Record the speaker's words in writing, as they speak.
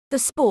The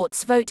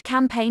Sports Vote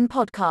Campaign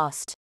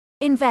Podcast.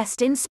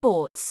 Invest in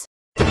sports.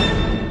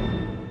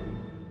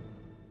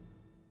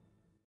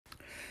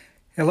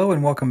 Hello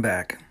and welcome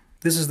back.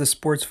 This is the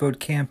Sports Vote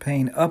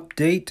Campaign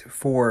update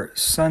for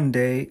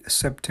Sunday,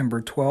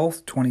 September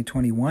 12th,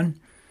 2021.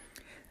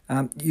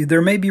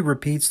 There may be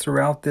repeats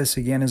throughout this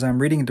again as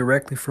I'm reading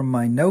directly from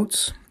my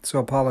notes, so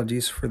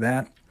apologies for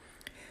that.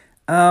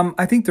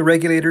 I think the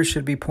regulators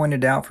should be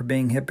pointed out for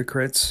being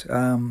hypocrites.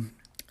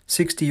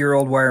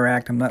 60-year-old Wire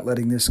Act, I'm not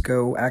letting this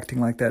go, acting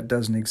like that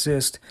doesn't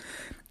exist,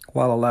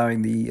 while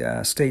allowing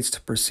the states to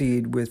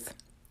proceed with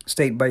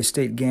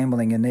state-by-state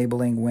gambling,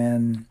 enabling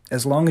when,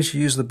 as long as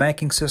you use the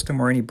banking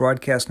system or any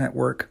broadcast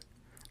network,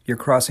 you're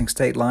crossing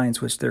state lines,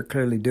 which they're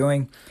clearly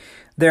doing,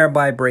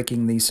 thereby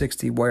breaking the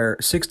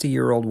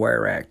 60-year-old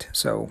Wire Act.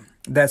 So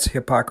that's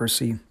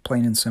hypocrisy,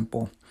 plain and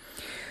simple.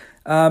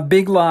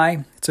 Big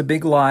lie. It's a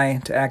big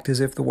lie to act as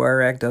if the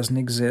Wire Act doesn't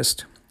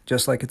exist,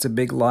 just like it's a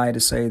big lie to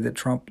say that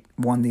Trump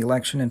won the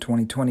election in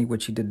 2020,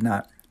 which he did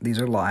not. These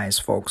are lies,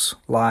 folks.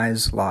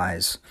 Lies,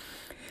 lies.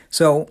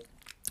 So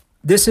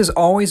this has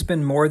always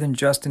been more than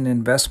just an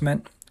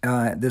investment.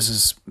 This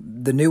is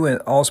the new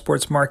all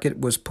sports market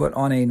was put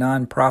on a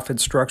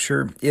nonprofit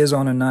structure, is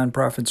on a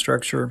nonprofit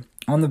structure.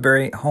 On the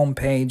very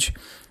homepage,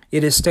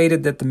 it is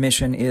stated that the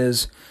mission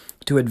is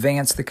to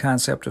advance the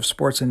concept of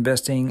sports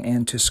investing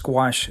and to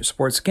squash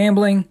sports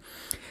gambling.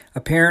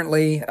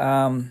 Apparently,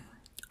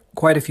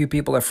 quite a few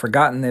people have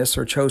forgotten this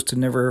or chose to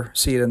never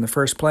see it in the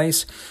first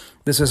place.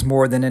 This is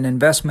more than an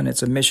investment.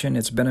 It's a mission.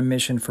 It's been a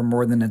mission for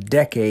more than a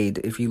decade.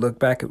 If you look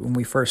back at when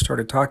we first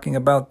started talking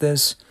about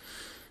this,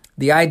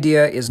 the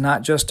idea is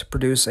not just to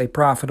produce a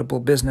profitable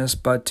business,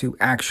 but to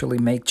actually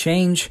make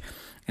change.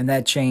 And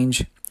that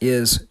change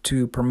is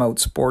to promote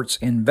sports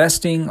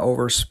investing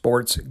over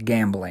sports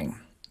gambling.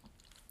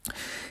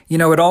 You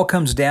know, it all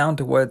comes down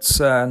to what's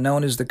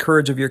known as the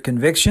courage of your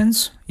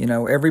convictions. You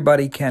know,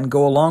 everybody can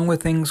go along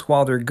with things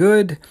while they're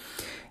good,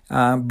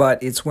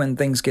 but it's when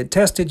things get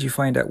tested, you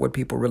find out what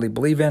people really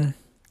believe in.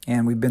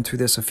 And we've been through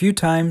this a few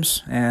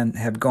times and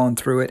have gone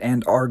through it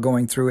and are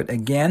going through it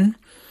again.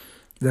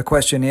 The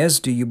question is,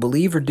 do you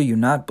believe or do you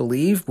not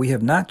believe? We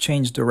have not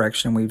changed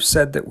direction. We've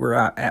said that we're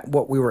at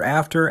what we were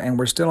after, and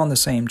we're still on the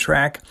same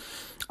track.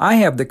 I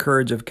have the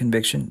courage of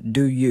conviction.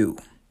 Do you?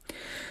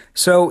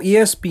 So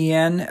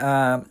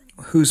ESPN,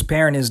 whose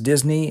parent is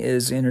Disney,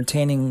 is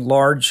entertaining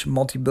large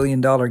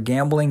multi-billion-dollar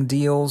gambling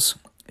deals.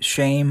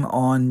 Shame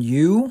on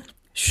you.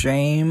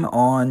 Shame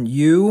on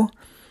you.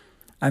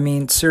 I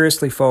mean,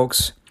 seriously,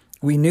 folks,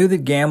 we knew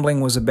that gambling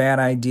was a bad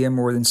idea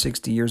more than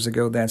 60 years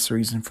ago. That's the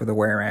reason for the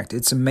Wire Act.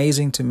 It's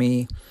amazing to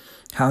me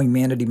how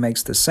humanity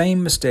makes the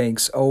same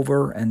mistakes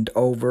over and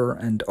over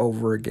and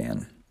over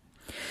again.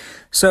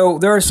 So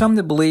there are some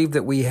that believe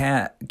that we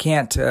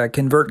can't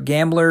convert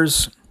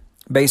gamblers.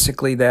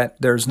 Basically, that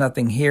there's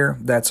nothing here.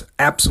 That's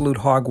absolute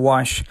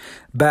hogwash.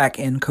 Back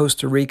in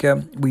Costa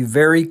Rica, we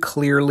very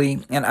clearly,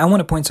 and I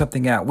want to point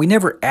something out, we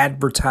never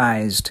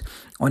advertised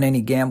on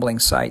any gambling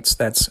sites.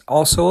 That's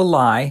also a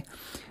lie.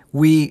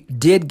 We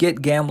did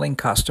get gambling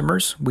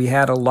customers. We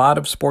had a lot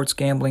of sports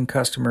gambling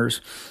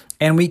customers,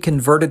 and we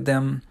converted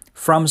them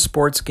from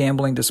sports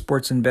gambling to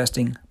sports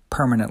investing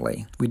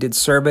permanently. We did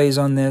surveys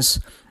on this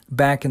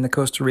back in the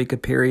Costa Rica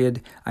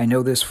period. I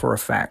know this for a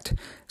fact.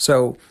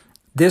 So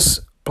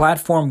this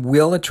platform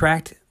will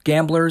attract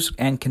gamblers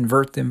and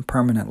convert them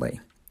permanently.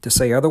 To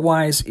say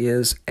otherwise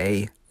is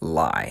a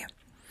lie.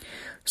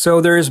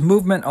 So there is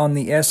movement on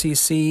the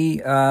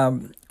SEC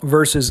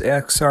versus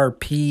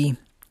XRP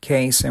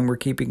case, and we're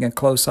keeping a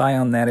close eye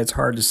on that. It's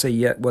hard to say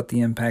yet what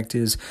the impact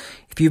is.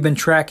 If you've been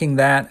tracking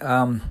that,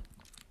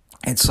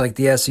 it's like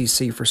the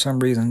SEC for some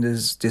reason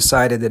has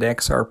decided that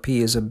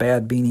XRP is a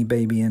bad beanie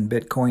baby and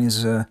Bitcoin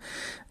is a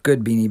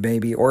good beanie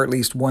baby, or at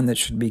least one that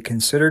should be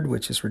considered,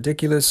 which is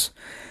ridiculous.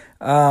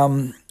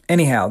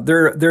 Anyhow,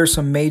 there are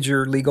some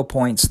major legal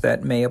points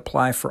that may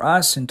apply for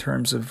us in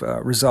terms of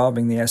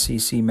resolving the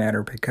SEC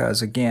matter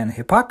because, again,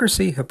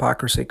 hypocrisy,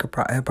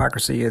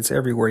 it's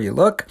everywhere you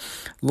look.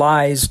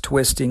 Lies,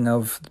 twisting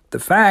of the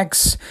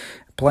facts,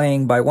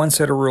 playing by one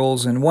set of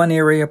rules in one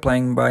area,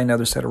 playing by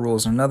another set of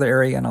rules in another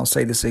area. And I'll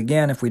say this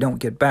again, if we don't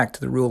get back to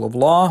the rule of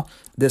law,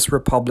 this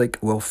republic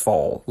will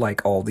fall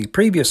like all the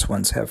previous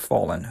ones have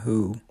fallen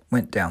who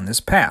went down this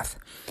path.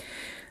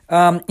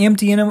 I've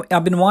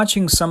been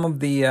watching some of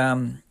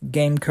the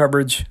game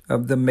coverage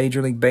of the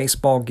Major League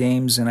Baseball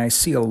games, and I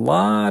see a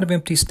lot of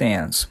empty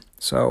stands.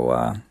 So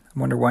I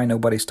wonder why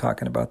nobody's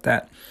talking about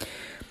that.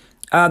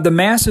 The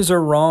masses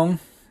are wrong.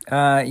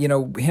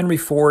 Henry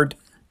Ford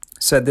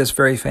said this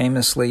very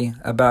famously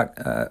about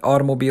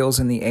automobiles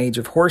in the age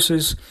of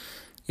horses.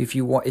 If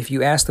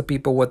you ask the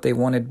people what they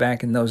wanted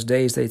back in those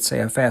days, they'd say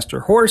a faster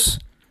horse,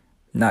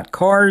 not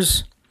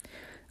cars.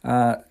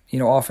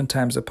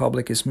 Oftentimes the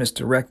public is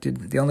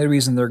misdirected. The only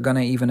reason they're going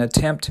to even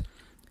attempt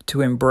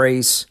to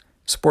embrace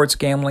sports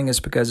gambling is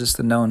because it's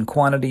the known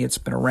quantity. It's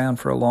been around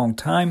for a long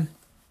time.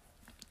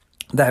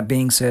 That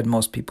being said,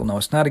 most people know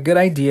it's not a good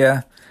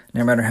idea,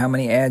 no matter how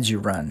many ads you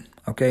run.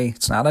 Okay,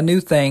 it's not a new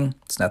thing.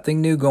 It's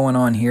nothing new going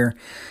on here.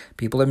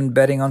 People have been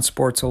betting on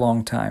sports a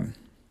long time.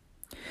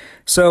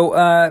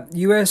 So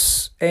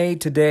USA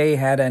Today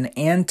had an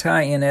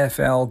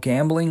anti-NFL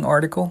gambling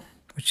article,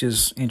 which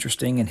is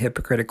interesting and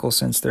hypocritical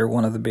since they're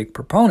one of the big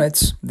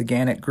proponents, the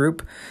Gannett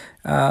Group,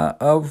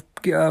 of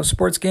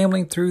sports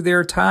gambling through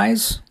their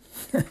ties.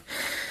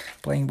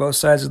 Playing both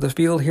sides of the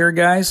field here,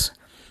 guys.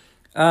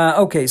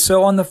 Okay,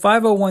 so on the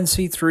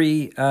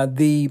 501c3,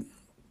 the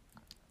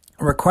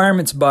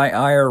requirements by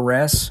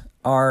IRS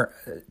are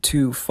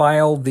to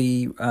file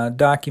the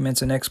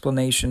documents and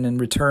explanation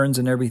and returns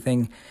and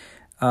everything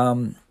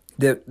that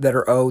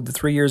are owed, the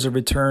 3 years of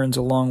returns,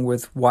 along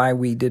with why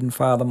we didn't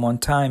file them on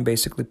time,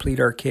 basically plead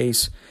our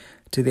case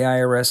to the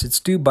IRS. It's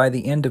due by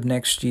the end of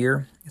next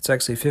year. It's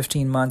actually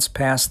 15 months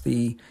past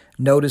the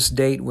notice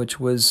date, which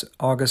was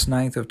August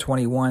 9th of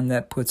 21.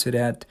 That puts it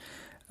at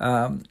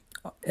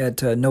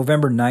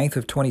November 9th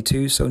of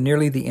 22, so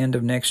nearly the end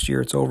of next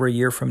year. It's over a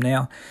year from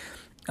now.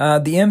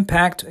 The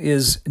impact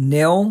is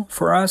nil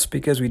for us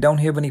because we don't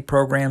have any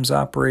programs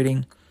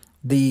operating.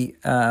 The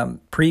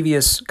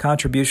previous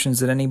contributions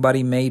that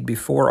anybody made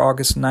before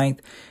August 9th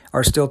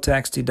are still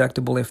tax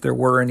deductible if there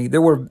were any.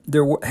 There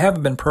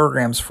haven't been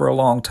programs for a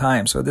long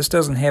time, so this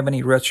doesn't have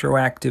any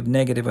retroactive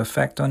negative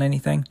effect on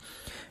anything.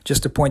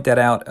 Just to point that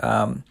out.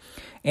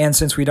 And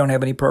since we don't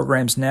have any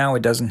programs now,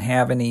 it doesn't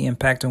have any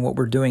impact on what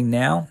we're doing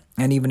now.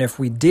 And even if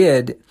we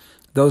did,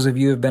 those of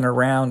you who have been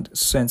around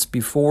since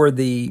before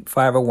the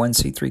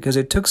 501c3, because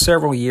it took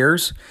several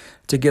years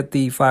to get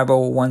the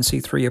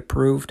 501c3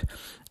 approved.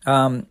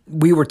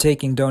 We were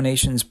taking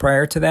donations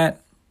prior to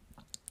that.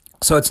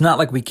 So it's not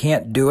like we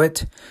can't do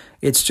it.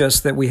 It's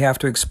just that we have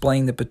to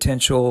explain the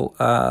potential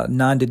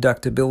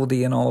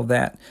non-deductibility and all of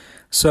that.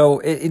 So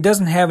it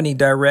doesn't have any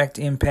direct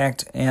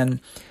impact, and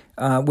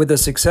with a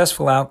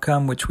successful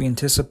outcome, which we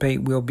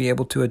anticipate we'll be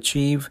able to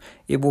achieve,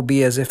 it will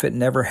be as if it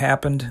never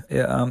happened.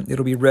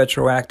 It'll be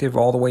retroactive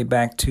all the way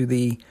back to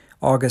the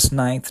August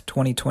 9th,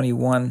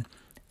 2021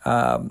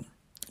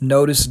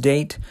 notice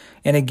date.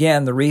 And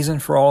again, the reason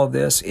for all of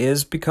this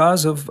is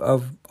because of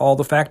all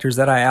the factors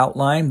that I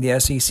outlined, the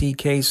SEC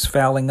case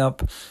fouling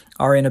up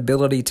our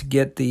inability to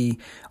get the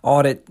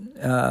audit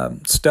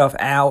stuff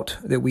out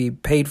that we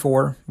paid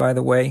for, by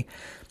the way,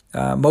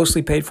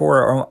 mostly paid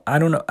for. Or I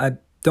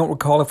don't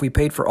recall if we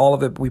paid for all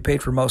of it, but we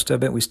paid for most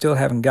of it. We still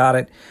haven't got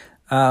it.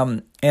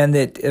 And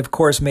it, of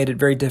course, made it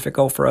very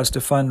difficult for us to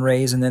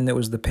fundraise. And then there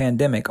was the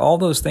pandemic. All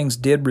those things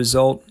did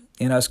result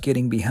in us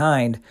getting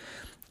behind.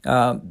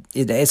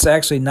 It's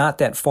actually not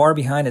that far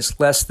behind. It's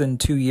less than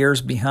 2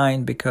 years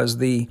behind because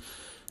the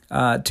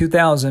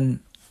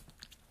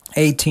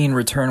 2018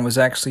 return was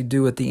actually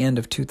due at the end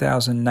of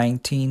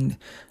 2019.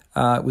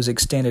 It was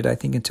extended, I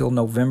think, until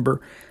November.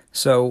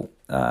 So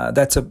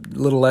that's a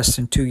little less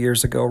than 2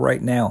 years ago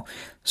right now.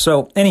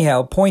 So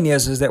anyhow, point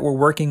is that we're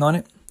working on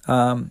it,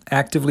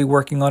 actively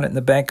working on it in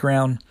the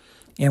background,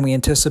 and we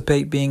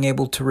anticipate being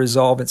able to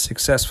resolve it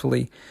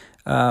successfully.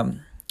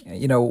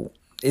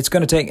 It's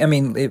going to take,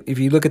 if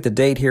you look at the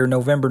date here,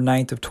 November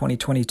 9th of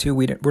 2022,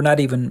 we're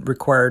not even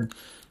required.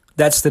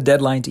 That's the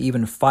deadline to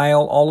even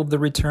file all of the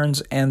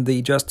returns and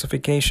the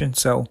justification.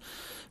 So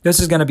this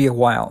is going to be a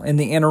while. In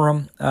the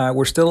interim,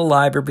 we're still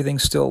alive.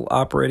 Everything's still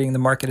operating. The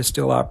market is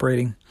still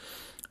operating.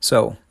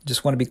 So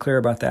just want to be clear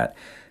about that.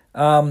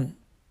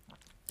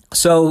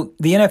 So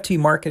the NFT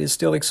market is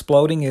still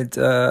exploding. It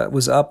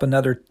was up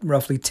another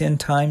roughly 10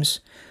 times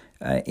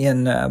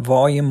in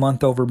volume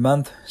month over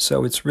month.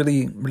 So it's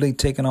really, really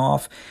taken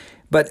off.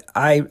 But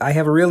I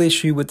have a real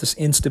issue with this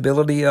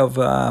instability of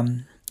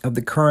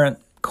the current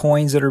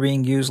coins that are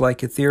being used, like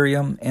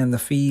Ethereum, and the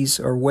fees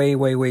are way,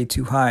 way, way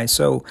too high.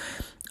 So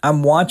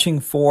I'm watching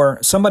for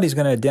somebody's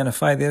going to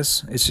identify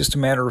this. It's just a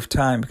matter of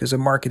time because the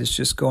market is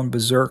just going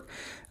berserk,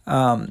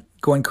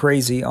 going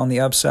crazy on the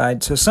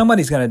upside. So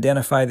somebody's going to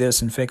identify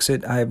this and fix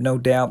it. I have no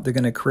doubt they're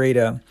going to create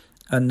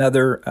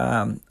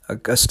another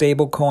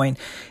stable coin.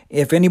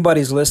 If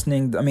anybody's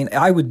listening,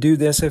 I would do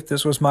this if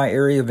this was my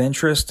area of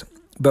interest.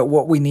 But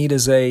what we need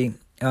is a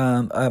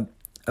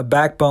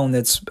backbone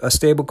that's a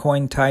stable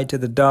coin tied to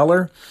the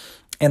dollar,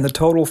 and the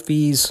total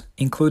fees,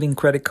 including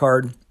credit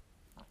card,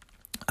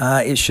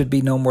 it should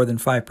be no more than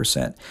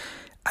 5%.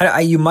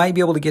 You might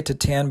be able to get to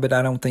 10, but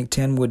I don't think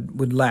 10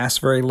 would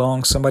last very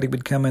long. Somebody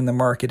would come in the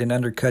market and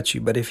undercut you.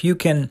 But if you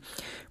can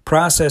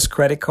process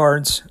credit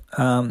cards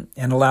and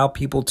allow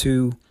people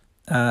to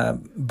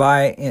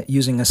buy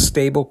using a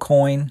stable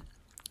coin,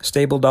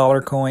 stable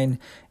dollar coin,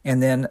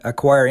 and then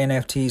acquire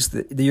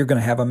NFTs, you're going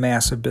to have a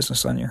massive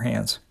business on your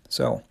hands.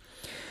 So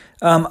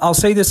I'll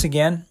say this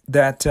again,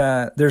 that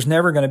there's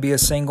never going to be a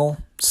single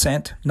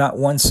cent, not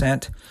 1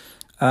 cent,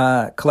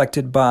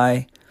 collected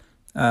by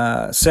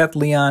Seth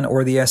Leon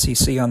or the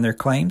SEC on their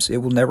claims. It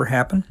will never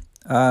happen.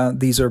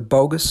 These are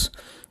bogus.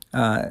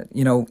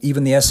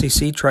 Even the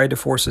SEC tried to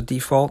force a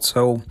default,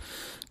 so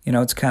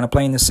it's kind of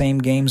playing the same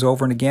games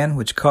over and again,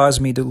 which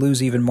caused me to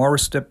lose even more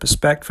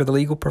respect for the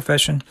legal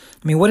profession.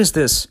 What is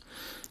this?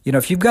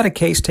 If you've got a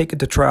case, take it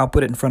to trial,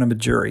 put it in front of a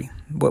jury.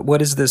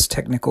 What is this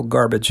technical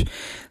garbage?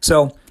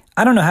 So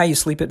I don't know how you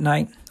sleep at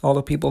night, all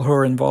the people who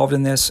are involved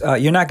in this.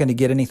 You're not going to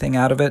get anything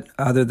out of it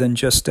other than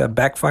just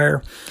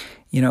backfire.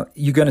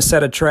 You're going to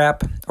set a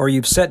trap, or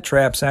you've set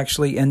traps,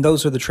 actually, and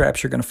those are the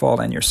traps you're going to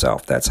fall in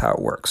yourself. That's how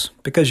it works,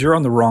 because you're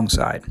on the wrong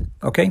side,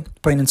 okay?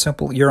 Plain and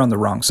simple, you're on the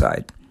wrong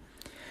side.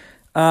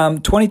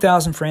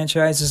 20,000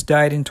 franchises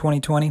died in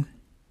 2020.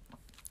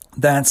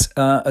 That's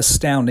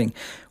astounding.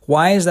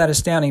 Why is that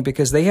astounding?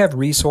 Because they have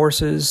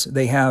resources,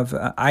 they have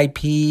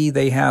IP,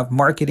 they have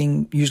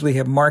marketing, usually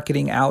have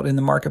marketing out in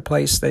the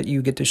marketplace that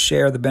you get to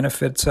share the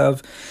benefits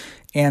of.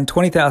 And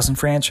 20,000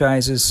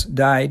 franchises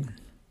died,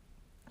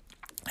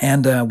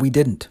 and we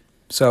didn't.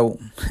 So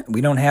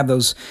we don't have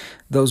those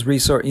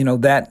resources,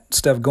 that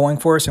stuff going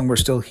for us, and we're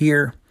still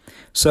here.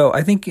 So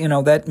I think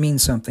that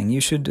means something. You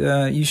should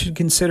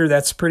consider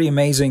that's pretty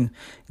amazing,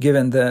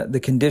 given the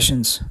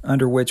conditions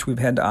under which we've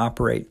had to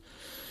operate.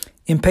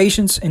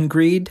 Impatience and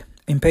greed.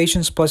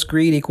 Impatience plus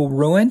greed equal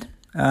ruin.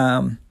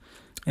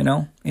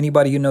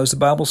 Anybody who knows the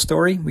Bible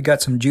story, we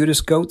got some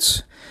Judas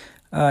goats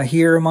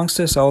here amongst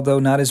us, although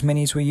not as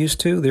many as we used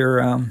to.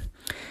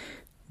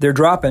 They're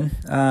dropping.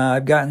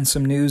 I've gotten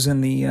some news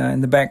in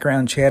the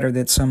background chatter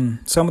that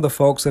some of the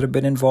folks that have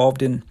been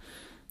involved in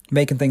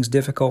making things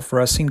difficult for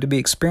us seem to be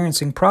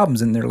experiencing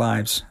problems in their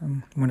lives.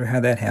 I wonder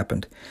how that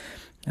happened.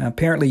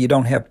 Apparently you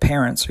don't have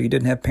parents, or you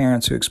didn't have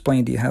parents who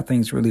explained to you how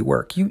things really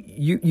work.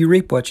 You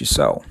reap what you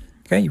sow.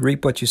 Okay, you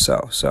reap what you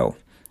sow. So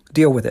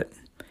deal with it.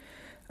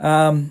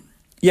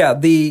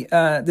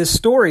 This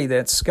story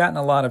that's gotten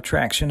a lot of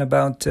traction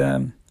about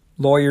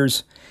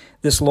lawyers.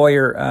 This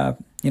lawyer,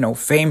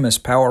 famous,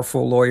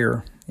 powerful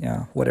lawyer,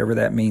 whatever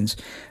that means,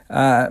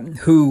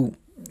 who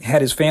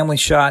had his family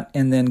shot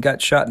and then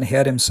got shot in the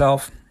head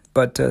himself,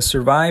 but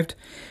survived.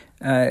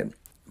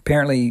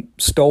 Apparently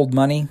stole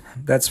money.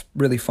 That's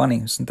really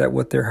funny. Isn't that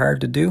what they're hired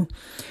to do?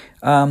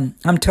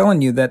 I'm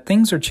telling you that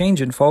things are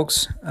changing,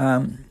 folks.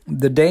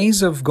 The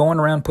days of going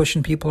around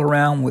pushing people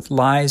around with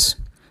lies,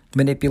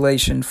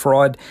 manipulation,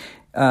 fraud,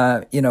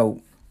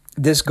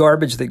 this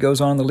garbage that goes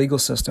on in the legal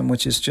system,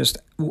 which is just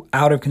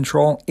out of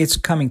control, it's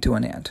coming to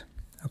an end.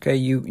 Okay,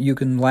 you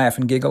can laugh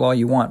and giggle all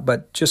you want,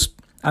 but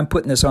I'm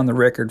putting this on the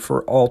record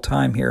for all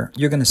time here.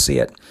 You're going to see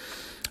it.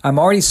 I'm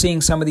already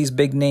seeing some of these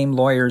big-name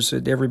lawyers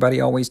that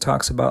everybody always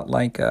talks about,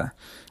 like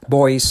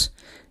Boyce.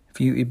 If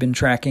you've been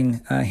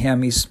tracking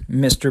him, he's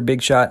Mr.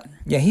 Big Shot.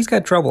 Yeah, he's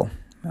got trouble.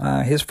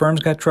 His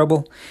firm's got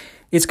trouble.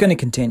 It's going to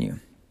continue.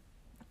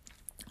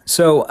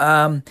 So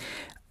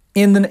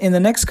in the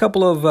next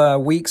couple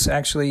of weeks,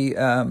 actually,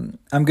 I'm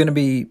going to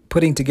be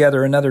putting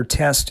together another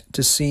test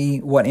to see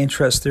what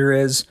interest there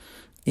is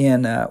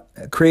in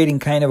creating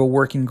kind of a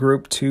working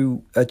group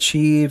to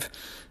achieve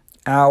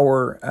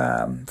our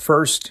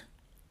first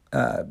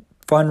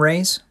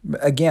fundraise.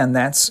 Again,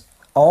 that's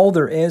all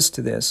there is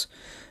to this.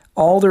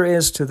 All there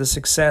is to the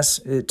success,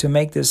 to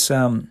make this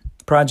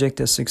project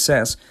a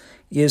success,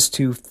 is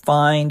to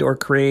find or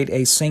create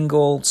a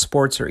single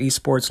sports or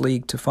eSports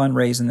league to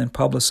fundraise and then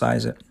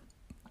publicize it.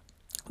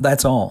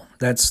 That's all.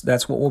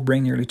 That's what will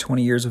bring nearly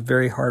 20 years of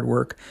very hard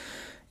work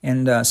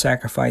and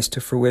sacrifice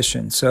to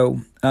fruition. So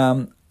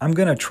I'm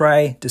going to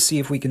try to see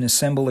if we can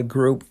assemble a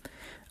group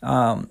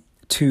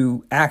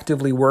to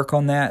actively work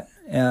on that.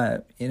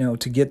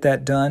 To get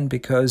that done,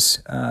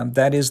 because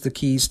that is the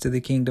keys to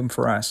the kingdom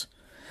for us.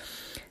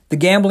 The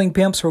gambling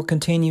pimps will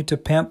continue to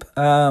pimp.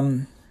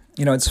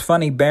 It's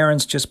funny,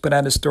 Barron's just put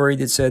out a story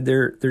that said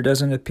there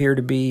doesn't appear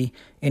to be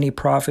any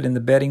profit in the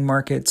betting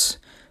markets,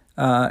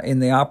 in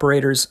the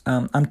operators.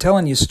 I'm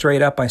telling you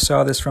straight up, I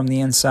saw this from the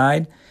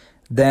inside,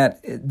 that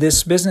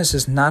this business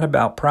is not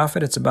about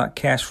profit, it's about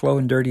cash flow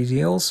and dirty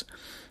deals.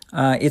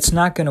 It's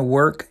not going to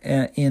work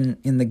in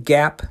the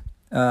GAAP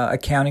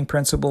accounting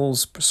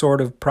principles sort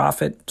of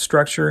profit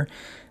structure.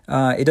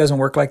 It doesn't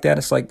work like that.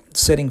 It's like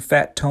sitting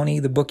Fat Tony,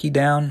 the bookie,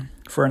 down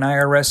for an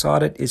IRS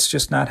audit. It's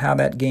just not how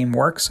that game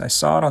works. I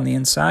saw it on the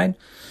inside.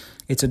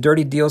 It's a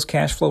dirty deals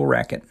cash flow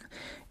racket.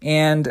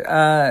 And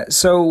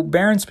so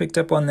Barron's picked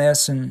up on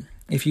this, and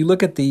if you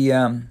look at the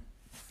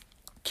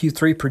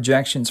Q3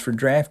 projections for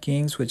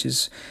DraftKings, which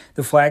is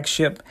the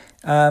flagship,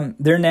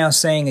 they're now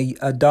saying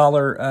a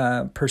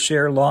dollar per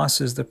share loss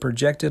is the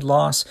projected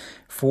loss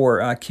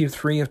for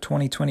Q3 of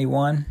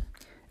 2021.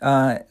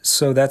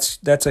 So that's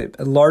a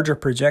larger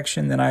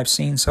projection than I've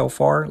seen so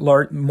far,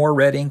 more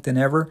red ink than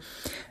ever.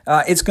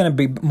 It's going to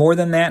be more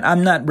than that.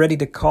 I'm not ready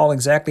to call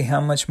exactly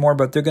how much more,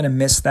 but they're going to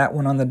miss that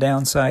one on the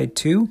downside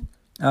too.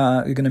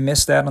 You're going to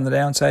miss that on the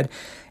downside.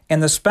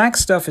 And the SPAC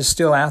stuff is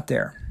still out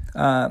there.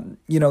 The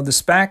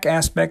SPAC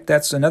aspect,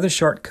 that's another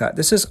shortcut.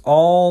 This is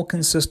all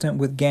consistent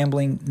with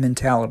gambling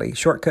mentality.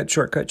 Shortcut,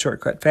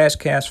 fast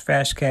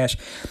cash.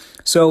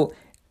 So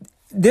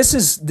this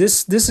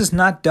is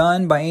not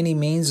done by any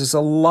means. There's a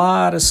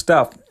lot of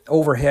stuff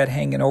overhead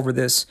hanging over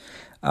this.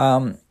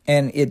 And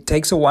it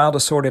takes a while to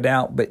sort it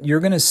out, but you're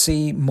going to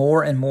see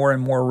more and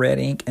more red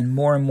ink and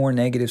more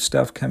negative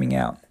stuff coming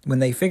out when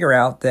they figure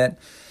out that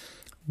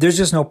there's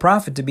just no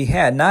profit to be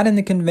had, not in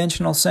the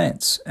conventional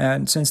sense.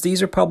 And since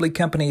these are public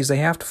companies, they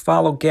have to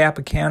follow GAAP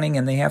accounting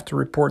and they have to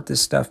report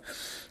this stuff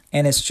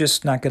and it's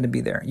just not going to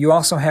be there. You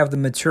also have the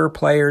mature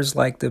players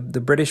like the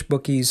British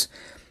bookies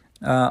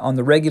on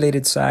the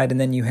regulated side, and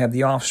then you have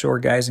the offshore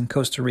guys in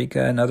Costa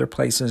Rica and other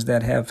places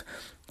that have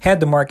had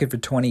the market for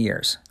 20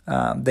 years.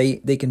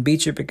 They can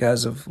beat you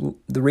because of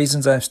the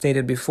reasons I've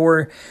stated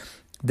before.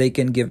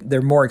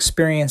 They're more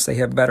experienced, they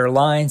have better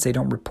lines, they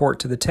don't report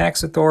to the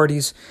tax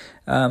authorities,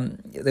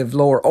 they have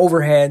lower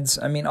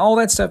overheads. I mean, all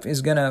that stuff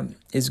is gonna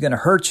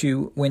hurt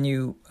you when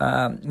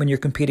you're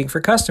competing for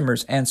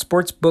customers. And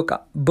sportsbook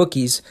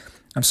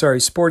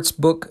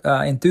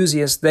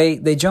enthusiasts,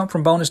 they jump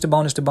from bonus to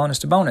bonus to bonus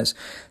to bonus.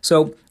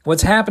 So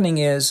what's happening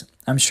is,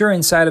 I'm sure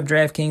inside of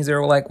DraftKings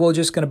they're like, well,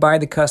 just going to buy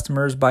the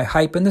customers by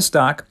hyping the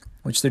stock,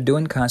 which they're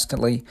doing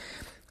constantly,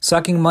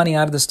 sucking money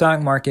out of the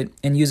stock market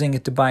and using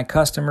it to buy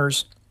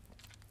customers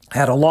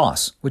at a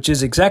loss, which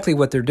is exactly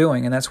what they're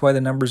doing, and that's why the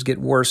numbers get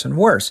worse and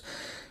worse.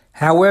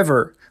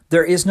 However,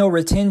 there is no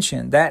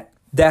retention. That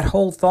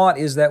whole thought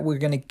is that we're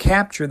going to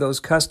capture those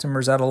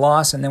customers at a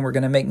loss and then we're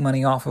going to make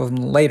money off of them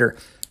later.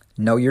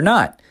 No, you're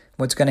not.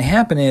 What's going to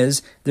happen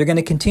is they're going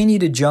to continue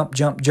to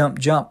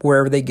jump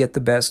wherever they get the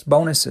best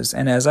bonuses.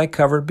 And as I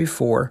covered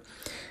before,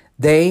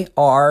 they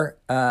are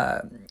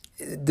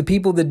the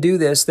people that do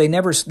this.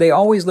 They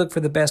always look for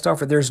the best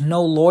offer. There's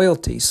no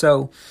loyalty.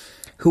 So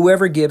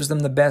whoever gives them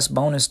the best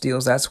bonus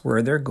deals, that's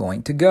where they're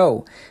going to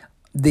go.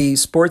 The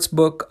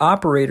sportsbook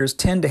operators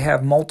tend to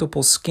have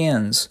multiple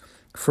skins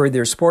for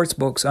their sports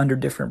books under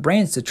different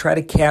brands to try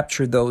to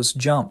capture those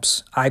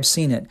jumps. I've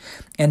seen it.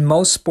 And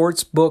most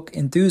sports book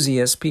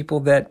enthusiasts, people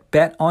that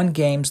bet on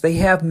games, they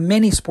have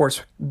many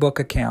sports book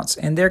accounts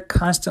and they're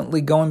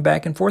constantly going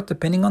back and forth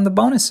depending on the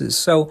bonuses.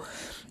 So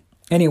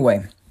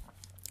anyway,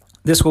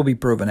 this will be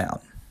proven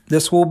out.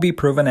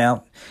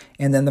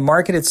 And then the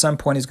market at some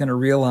point is going to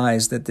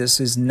realize that this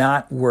is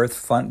not worth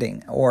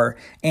funding, or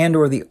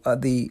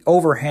the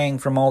overhang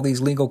from all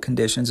these legal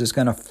conditions is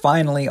going to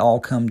finally all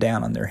come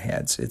down on their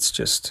heads. It's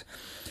just,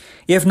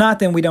 if not,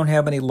 then we don't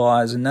have any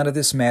laws and none of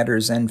this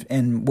matters,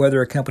 and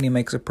whether a company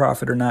makes a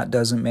profit or not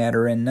doesn't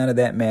matter, and none of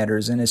that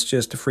matters, and it's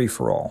just a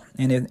free-for-all.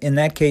 And in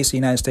that case, the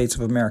United States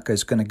of America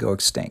is going to go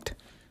extinct.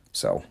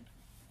 So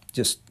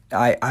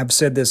I've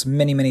said this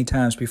many, many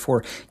times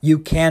before. You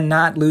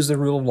cannot lose the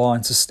rule of law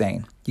and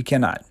sustain. You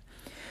cannot.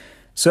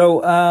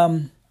 So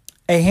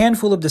a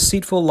handful of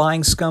deceitful,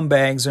 lying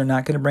scumbags are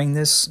not going to bring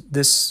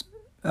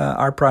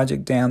our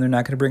project down. They're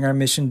not going to bring our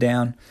mission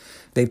down.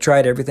 They've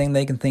tried everything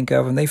they can think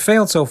of, and they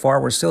failed so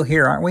far. We're still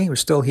here, aren't we? We're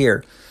still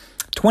here.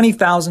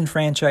 20,000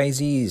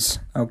 franchisees,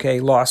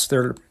 lost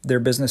their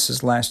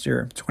businesses last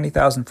year.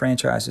 20,000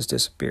 franchises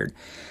disappeared,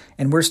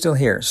 and we're still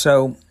here.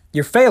 So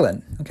you're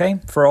failing,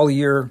 for all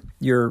your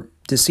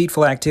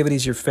deceitful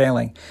activities, you're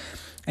failing.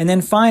 And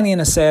then finally, in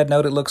a sad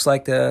note, it looks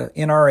like the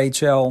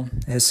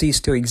NRHL has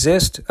ceased to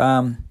exist.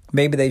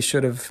 Maybe they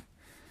should have,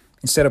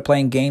 instead of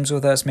playing games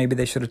with us, maybe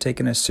they should have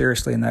taken us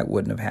seriously, and that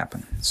wouldn't have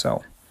happened.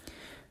 So,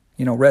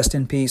 rest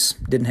in peace.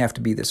 Didn't have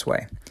to be this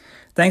way.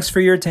 Thanks for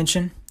your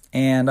attention,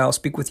 and I'll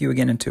speak with you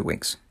again in 2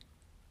 weeks.